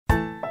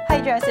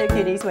Hey Draw So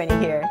Cuties, Winnie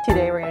here.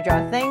 Today we're going to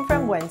draw a thing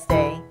from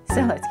Wednesday,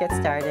 so let's get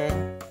started.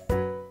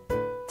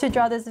 To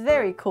draw this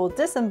very cool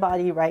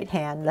disembodied right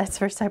hand, let's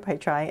first start by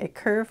drawing a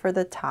curve for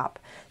the top.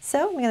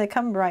 So I'm going to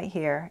come right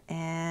here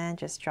and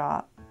just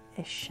draw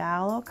a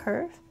shallow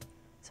curve.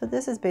 So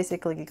this is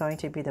basically going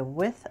to be the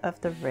width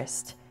of the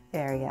wrist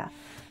area.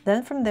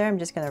 Then from there I'm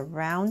just going to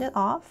round it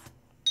off.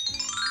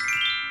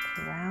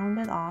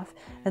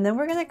 And then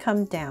we're going to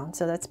come down.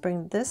 So let's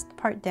bring this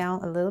part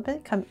down a little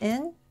bit, come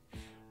in,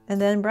 and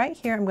then right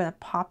here I'm going to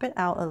pop it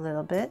out a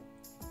little bit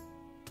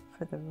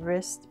for the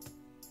wrist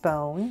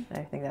bone. I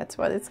think that's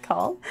what it's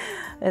called.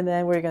 And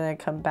then we're going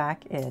to come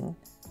back in.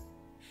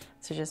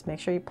 So just make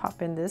sure you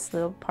pop in this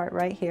little part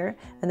right here,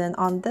 and then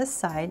on this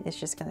side it's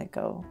just going to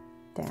go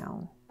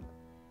down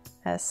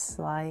at a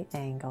slight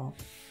angle.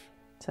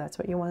 So that's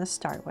what you want to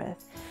start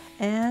with.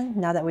 And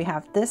now that we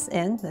have this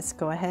in, let's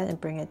go ahead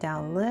and bring it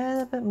down a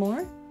little bit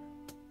more.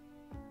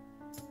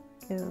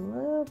 Get a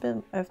little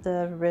bit of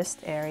the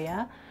wrist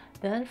area.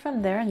 Then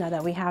from there, now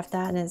that we have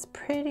that and it's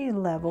pretty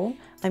level,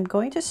 I'm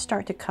going to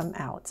start to come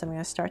out. So I'm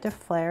going to start to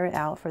flare it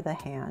out for the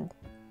hand.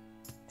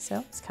 So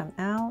let's come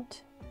out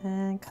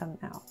and come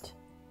out.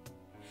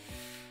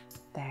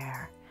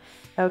 There.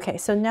 Okay,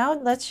 so now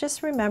let's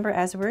just remember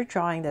as we're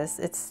drawing this,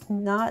 it's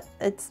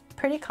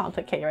pretty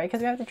complicated, right? Because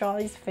we have to draw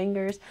these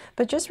fingers,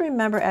 but just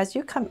remember as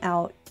you come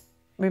out,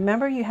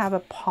 remember you have a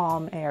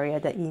palm area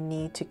that you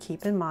need to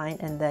keep in mind,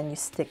 and then you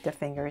stick the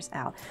fingers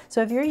out.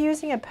 So if you're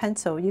using a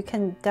pencil, you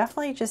can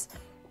definitely just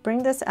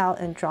bring this out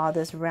and draw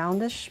this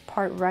roundish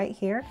part right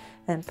here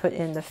and put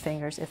in the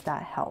fingers if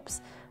that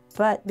helps.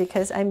 But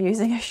because I'm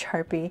using a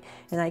Sharpie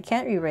and I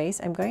can't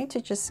erase, I'm going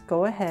to just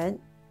go ahead,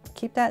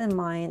 keep that in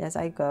mind as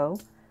I go.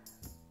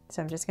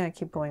 So I'm just going to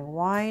keep going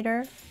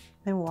wider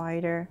and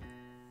wider.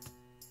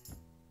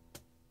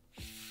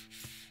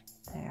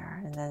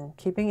 There, and then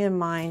keeping in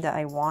mind that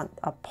I want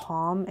a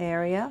palm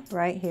area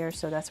right here,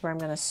 so that's where I'm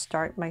going to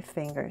start my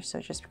fingers. So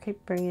just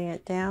keep bringing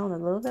it down a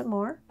little bit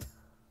more.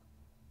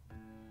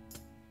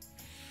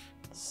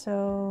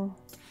 So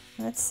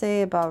let's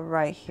say about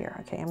right here.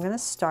 Okay, I'm going to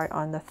start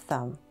on the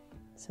thumb.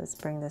 So let's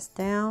bring this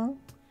down.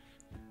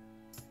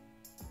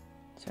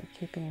 So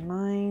keeping in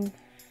mind,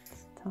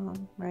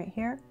 thumb right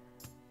here.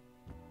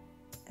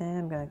 And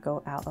I'm going to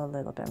go out a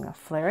little bit. I'm going to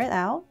flare it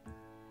out,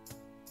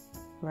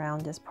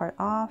 round this part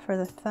off for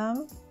the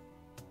thumb,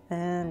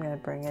 and I'm going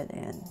to bring it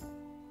in.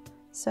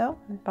 So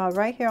about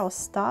right here, I'll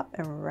stop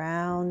and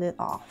round it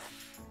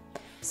off.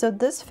 So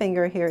this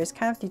finger here is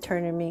kind of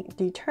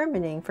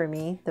determining for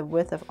me the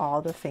width of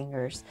all the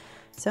fingers.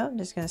 So I'm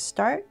just going to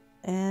start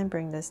and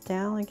bring this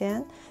down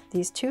again.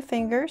 These two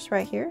fingers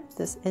right here,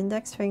 this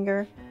index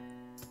finger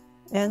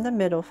and the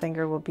middle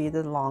finger will be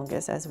the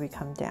longest as we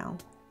come down.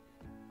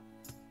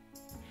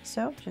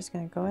 So just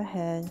going to go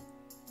ahead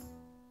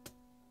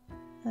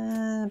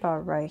and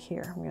about right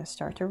here, I'm going to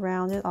start to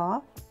round it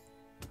off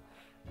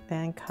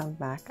and come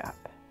back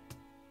up.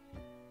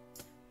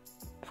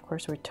 Of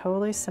course, we're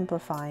totally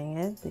simplifying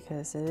it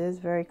because it is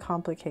very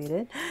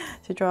complicated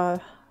to draw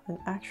an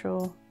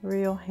actual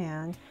real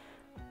hand,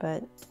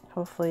 but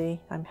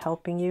hopefully I'm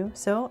helping you.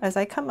 So as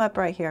I come up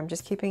right here, I'm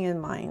just keeping in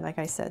mind, like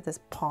I said, this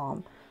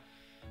palm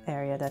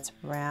area that's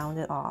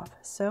rounded off.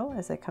 So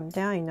as I come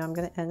down, you know I'm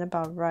going to end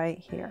about right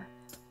here.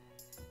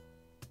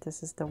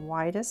 This is the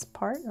widest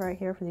part right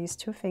here for these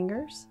two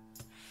fingers.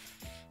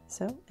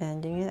 So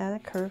ending it at a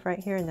curve right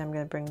here, and then I'm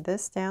going to bring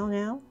this down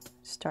now,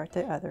 start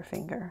the other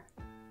finger.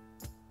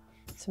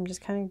 So I'm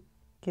just kind of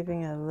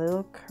giving a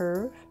little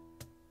curve,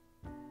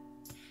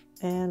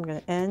 and I'm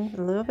going to end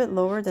a little bit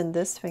lower than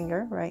this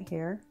finger right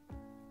here.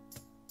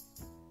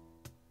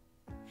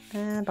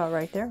 And about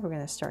right there, we're going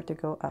to start to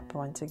go up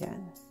once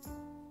again.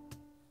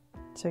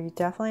 So you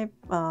definitely,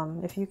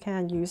 if you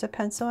can, use a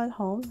pencil at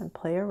home and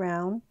play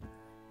around.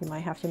 You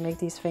might have to make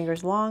these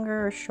fingers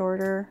longer or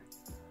shorter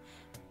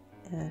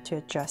and to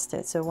adjust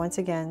it. So once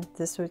again,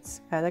 this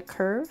was at a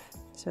curve,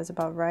 so it's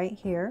about right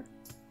here.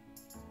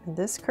 And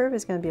this curve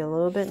is going to be a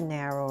little bit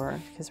narrower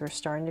because we're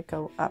starting to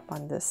go up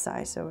on this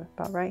side. So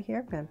about right here,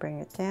 I'm going to bring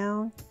it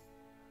down.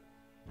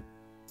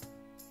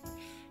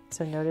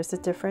 So notice the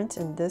difference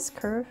in this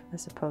curve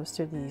as opposed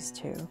to these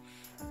two.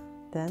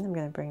 Then I'm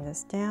going to bring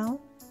this down,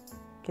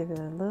 give it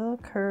a little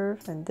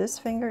curve, and this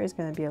finger is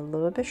going to be a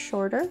little bit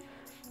shorter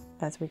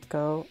as we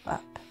go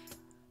up.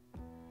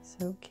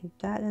 So keep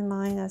that in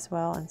mind as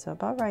well. And so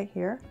about right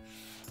here,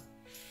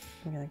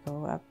 I'm going to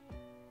go up,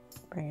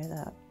 bring it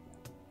up.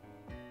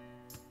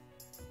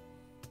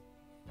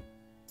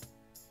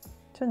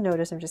 So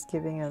notice I'm just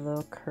giving a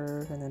little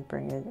curve and then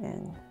bring it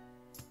in.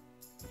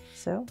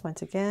 So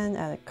once again,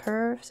 at a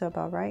curve, so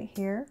about right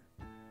here,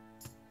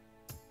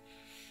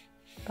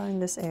 about in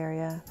this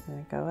area, I'm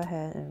going to go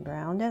ahead and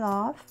round it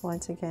off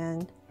once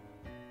again,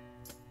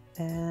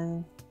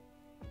 and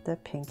the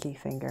pinky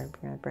finger, I'm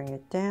going to bring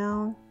it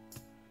down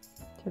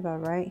to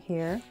about right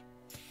here.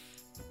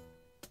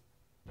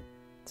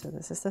 So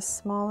this is the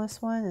smallest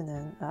one, and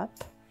then up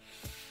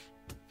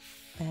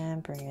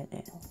and bring it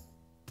in.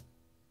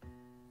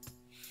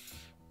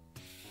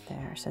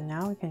 There, so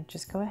now we can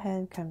just go ahead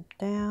and come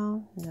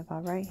down and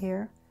about right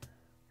here.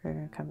 We're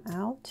going to come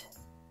out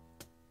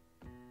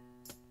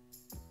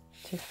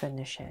to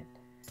finish it.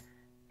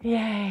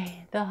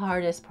 Yay, the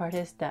hardest part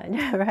is done,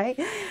 right?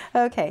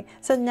 Okay,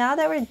 so now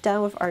that we're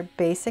done with our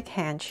basic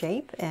hand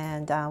shape,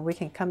 and we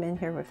can come in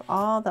here with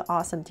all the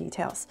awesome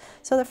details.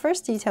 So the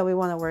first detail we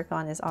want to work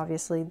on is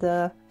obviously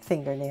the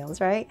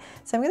fingernails, right?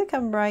 So I'm going to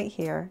come right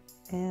here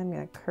and I'm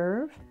going to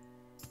curve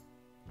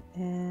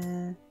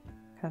and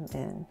come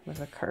in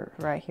with a curve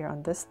right here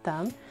on this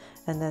thumb.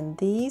 And then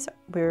these,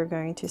 we're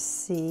going to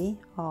see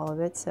all of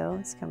it. So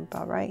let's come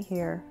about right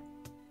here.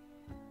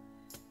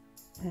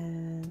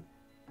 And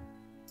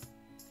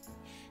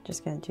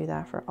just going to do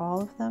that for all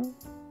of them.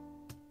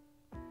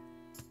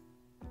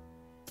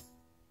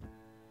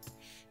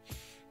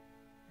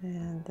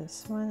 And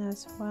this one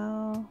as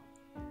well.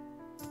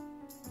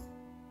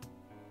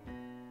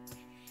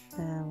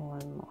 And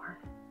one more.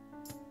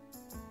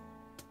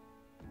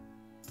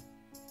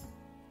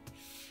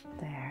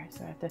 There,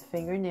 so I have the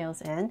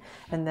fingernails in,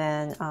 and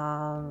then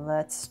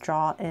let's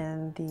draw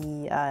in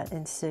the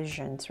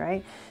incisions,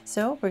 right?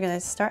 So we're going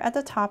to start at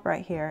the top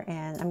right here,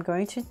 and I'm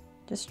going to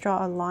just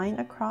draw a line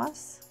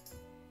across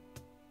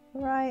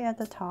right at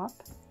the top.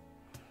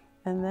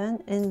 And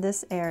then in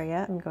this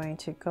area, I'm going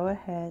to go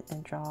ahead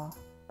and draw a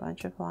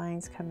bunch of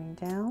lines coming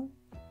down.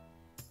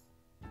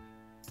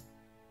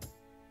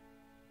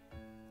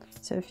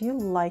 So if you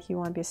like, you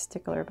want to be a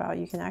stickler about it,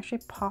 you can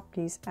actually pop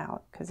these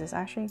out, because it's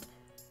actually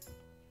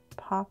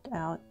popped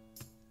out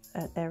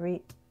at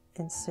every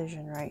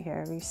incision right here,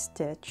 every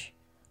stitch,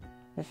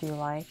 if you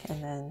like,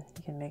 and then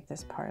you can make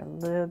this part a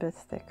little bit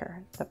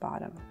thicker at the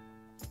bottom.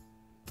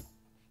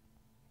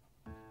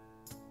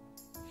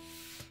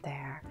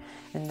 There,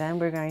 and then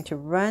we're going to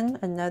run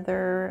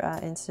another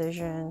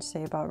incision,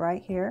 say about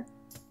right here,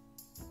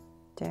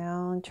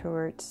 down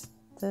towards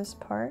this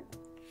part,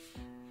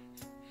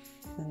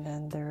 and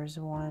then there's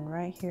one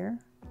right here,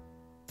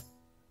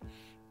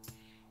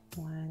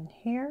 one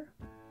here,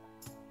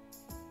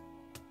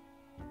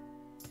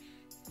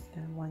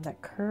 and one that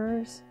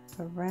curves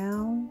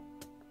around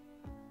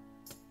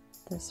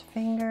this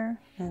finger,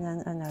 and then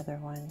another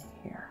one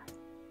here.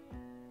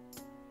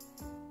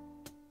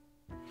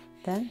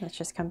 Then let's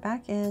just come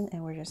back in,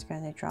 and we're just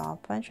going to draw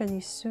a bunch of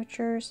these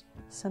sutures,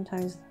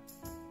 sometimes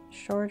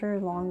shorter,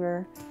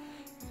 longer,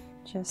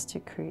 just to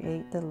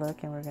create the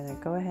look. And we're going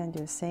to go ahead and do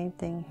the same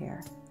thing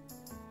here.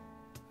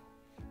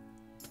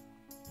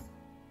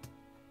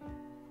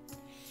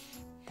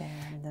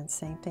 There, and then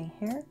same thing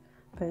here.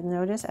 But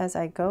notice as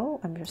I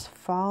go, I'm just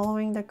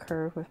following the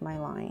curve with my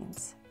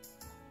lines.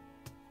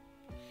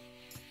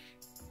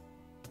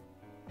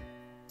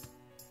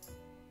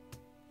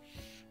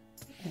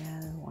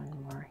 And one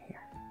more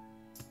here.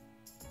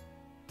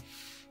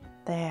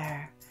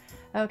 There.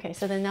 Okay,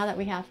 so then now that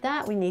we have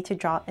that, we need to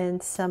draw in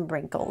some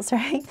wrinkles,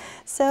 right?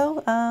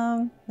 So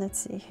let's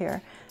see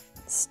here.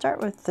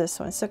 Start with this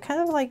one. So kind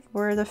of like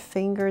where the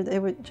finger,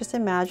 it would, just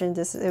imagine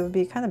this, it would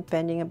be kind of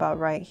bending about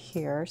right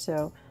here.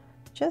 So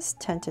just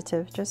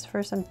tentative, just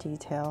for some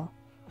detail.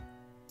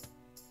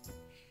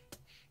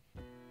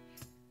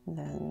 And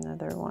then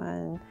another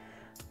one,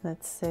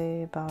 let's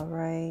say about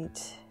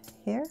right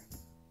here.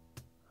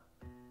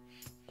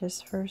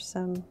 Just for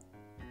some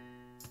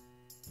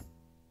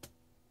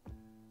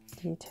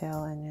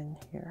detail, and in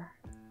here.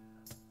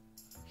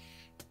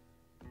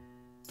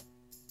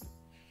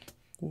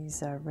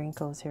 These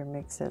wrinkles here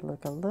makes it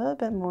look a little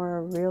bit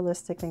more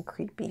realistic and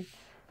creepy.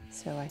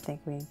 So I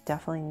think we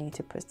definitely need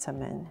to put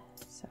some in.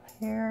 So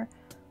here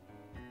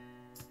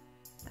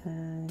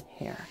and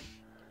here.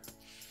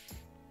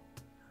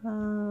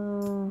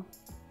 Do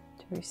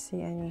we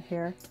see any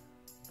here?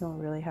 Don't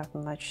really have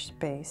much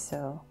space,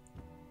 so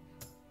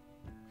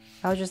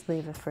I'll just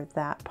leave it for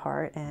that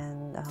part,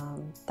 and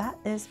that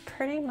is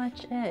pretty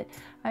much it.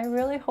 I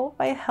really hope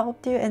I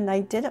helped you and I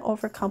didn't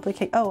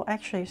overcomplicate. Oh,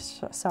 actually,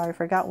 sorry, I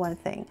forgot one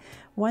thing.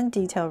 One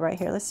detail right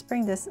here. Let's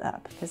bring this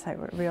up, because I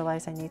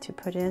realized I need to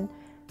put in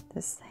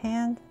this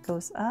hand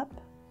goes up.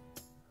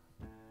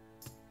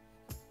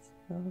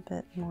 A little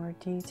bit more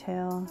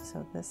detail.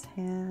 So this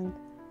hand.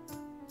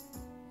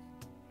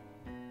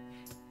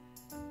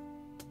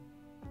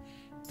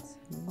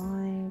 Some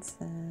lines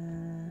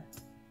and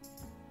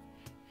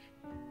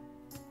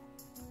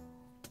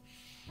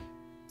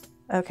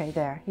okay,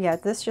 there. Yeah,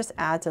 this just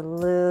adds a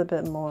little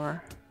bit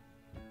more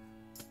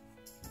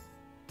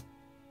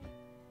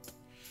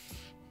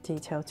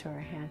detail to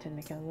our hand to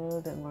make it a little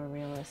bit more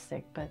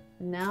realistic. But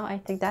now I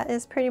think that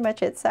is pretty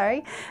much it.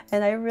 Sorry.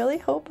 And I really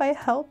hope I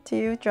helped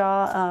you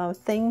draw a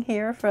thing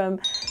here from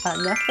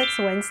Netflix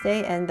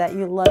Wednesday, and that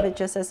you love it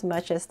just as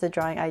much as the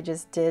drawing I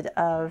just did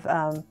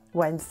of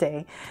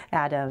Wednesday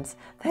Addams.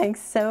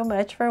 Thanks so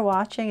much for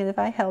watching, and if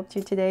I helped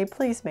you today,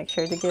 please make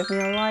sure to give me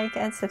a like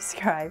and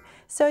subscribe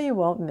so you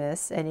won't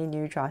miss any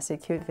new Draw So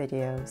Cute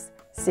videos.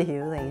 See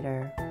you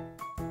later.